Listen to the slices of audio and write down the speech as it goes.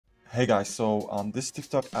Hey guys, so this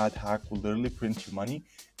TikTok ad hack will literally print you money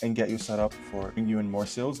and get you set up for bring you in more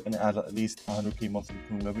sales and add at least 100k monthly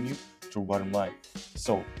recurring revenue to your bottom line.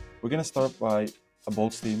 So we're gonna start by a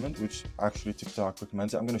bold statement, which actually TikTok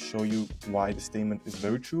recommends. I'm gonna show you why the statement is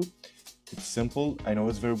very true. It's simple. I know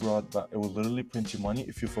it's very broad, but it will literally print you money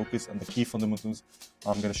if you focus on the key fundamentals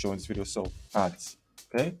I'm gonna show in this video. So ads,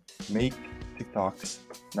 okay? Make TikToks,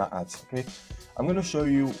 not ads, okay? I'm going to show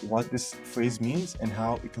you what this phrase means and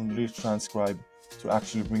how it can really transcribe to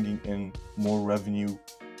actually bringing in more revenue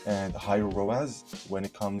and higher ROAS when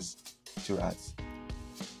it comes to ads.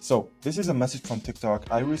 So this is a message from TikTok.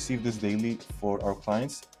 I receive this daily for our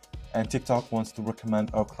clients, and TikTok wants to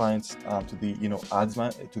recommend our clients to the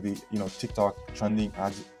TikTok trending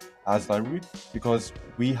ads library, because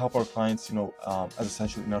we help our clients as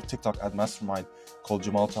essentially in our TikTok ad mastermind called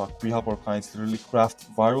Jamal Talk. We help our clients literally craft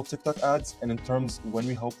viral TikTok ads, and in terms when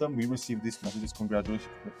we help them, we receive these messages: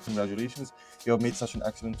 congratulations, you have made such an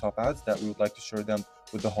excellent top ads that we would like to share them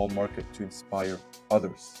with the whole market to inspire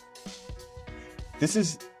others. This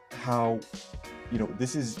is how I'm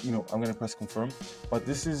going to press confirm, but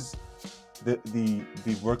this is the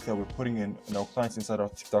work that we're putting in our clients inside our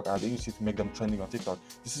TikTok ad agency to make them trending on TikTok.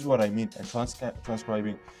 This is what I mean. And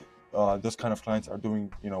transcribing those kind of clients are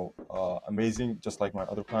doing amazing, just like my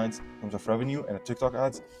other clients in terms of revenue and TikTok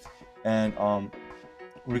ads. And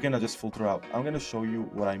we're gonna just filter out. I'm gonna show you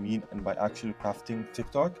what I mean, and by actually crafting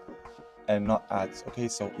TikTok and not ads. Okay,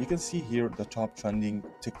 so you can see here the top trending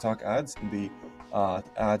TikTok ads in the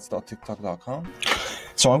ads.tiktok.com.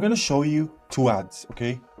 So I'm going to show you two ads.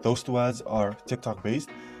 Okay, those two ads are TikTok based.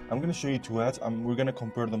 I'm going to show you two ads. We're going to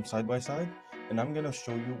compare them side by side, and I'm going to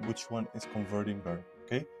show you which one is converting better.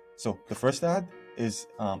 Okay, so the first ad is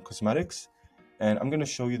cosmetics, and I'm going to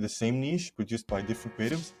show you the same niche produced by different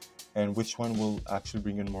creatives and which one will actually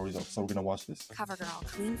bring in more results. So we're gonna watch this. CoverGirl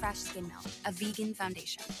Clean Fresh Skin Milk, a vegan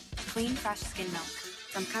foundation. Clean Fresh Skin Milk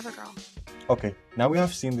from CoverGirl. Okay, now we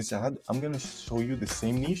have seen this ad. I'm gonna show you the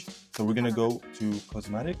same niche. So we're gonna go to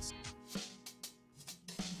cosmetics.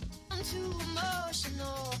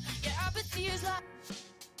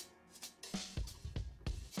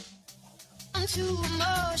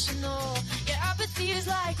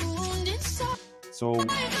 So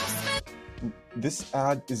this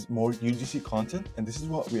ad is more UGC content, and this is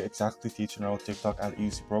what we exactly teach in our TikTok ad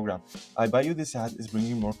UGC program. I bet you this ad is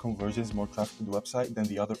bringing more conversions, more traffic to the website than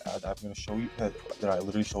the other ad I'm going to show you that I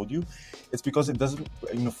literally showed you. It's because it doesn't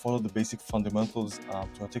follow the basic fundamentals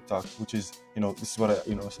to our TikTok, which is this is what I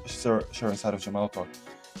share inside of Jamal Talk.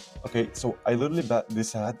 Okay, so I literally bet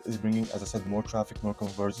this ad is bringing, as I said, more traffic, more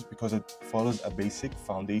conversions, because it follows a basic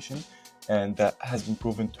foundation, and that has been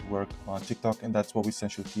proven to work on TikTok, and that's what we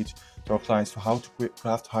essentially teach to our clients. So how to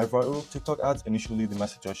craft high viral TikTok ads. Initially, the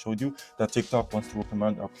message I showed you that TikTok wants to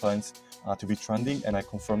recommend our clients to be trending, and I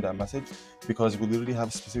confirmed that message because we literally have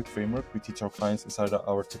a specific framework we teach our clients inside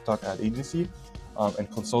our TikTok ad agency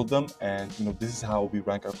and consult them, and this is how we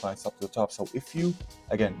rank our clients up to the top. So if you,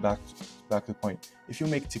 again, back to the point, if you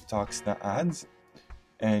make TikToks, not ads,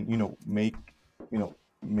 and make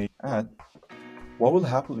ad, what will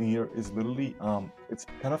happen here is literally it's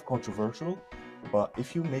kind of controversial, but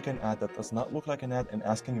if you make an ad that does not look like an ad and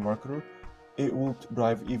ask any marketer, it will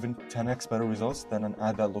drive even 10x better results than an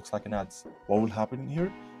ad that looks like an ad. What will happen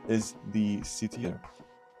here is the CTR.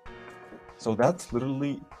 So that's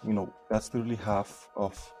literally half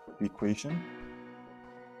of the equation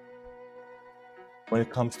when it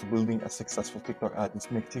comes to building a successful TikTok ad. It's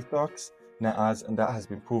make TikToks, not ads, and that has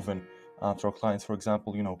been proven to our clients. For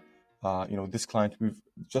example, this client, we've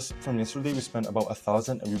just from yesterday, we spent about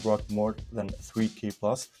 1,000 and we brought more than 3K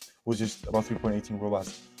plus, which is about 3.18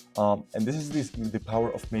 ROAS. And this is the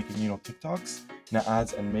power of making TikToks, not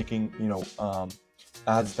ads, and making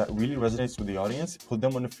ads that really resonates with the audience. Put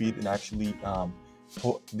them on the feed and actually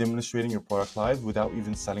demonstrating your product live without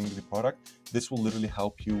even selling the product. This will literally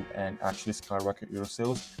help you and actually skyrocket your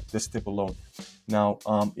sales, this tip alone. Now,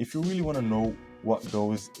 if you really want to know what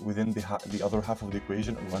goes within the other half of the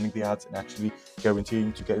equation and running the ads and actually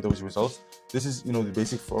guaranteeing to get those results, this is the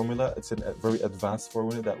basic formula. It's a very advanced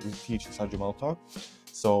formula that we teach inside Jamal Talk.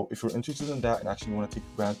 So if you're interested in that and actually want to take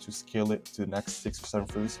your brand to scale it to the next 6 or 7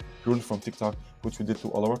 figures purely from TikTok, which we did to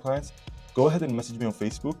all our clients, go ahead and message me on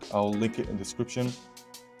Facebook. I'll link it in the description,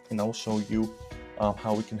 and I will show you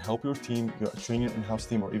how we can help your team, train your in-house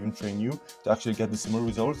team, or even train you to actually get the similar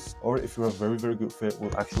results. Or if you're a very, very good fit,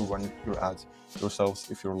 we'll actually run your ads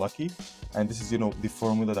yourselves if you're lucky. And this is the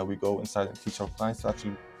formula that we go inside and teach our clients to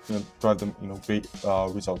actually drive them great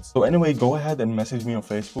results. So anyway, go ahead and message me on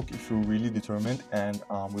Facebook if you're really determined, and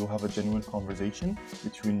we'll have a genuine conversation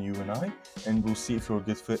between you and I, and we'll see if you're a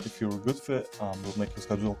good fit. If you're a good fit, we'll make a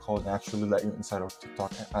schedule call and actually let you inside our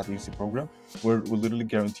TikTok ad agency program, where we'll literally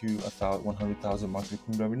guarantee you 100,000 monthly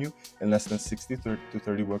revenue in less than 60 to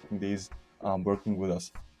 30 working days working with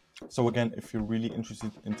us. So again, if you're really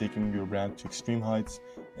interested in taking your brand to extreme heights,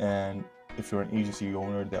 and if you're an agency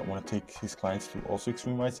owner that want to take his clients to also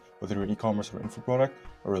extreme heights, whether you're e-commerce or info product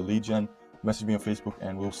or a lead gen, message me on Facebook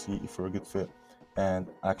and we'll see if you're a good fit and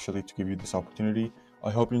actually to give you this opportunity.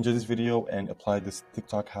 I hope you enjoyed this video and apply this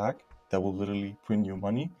TikTok hack that will literally print you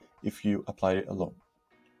money if you apply it alone.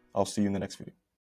 I'll see you in the next video.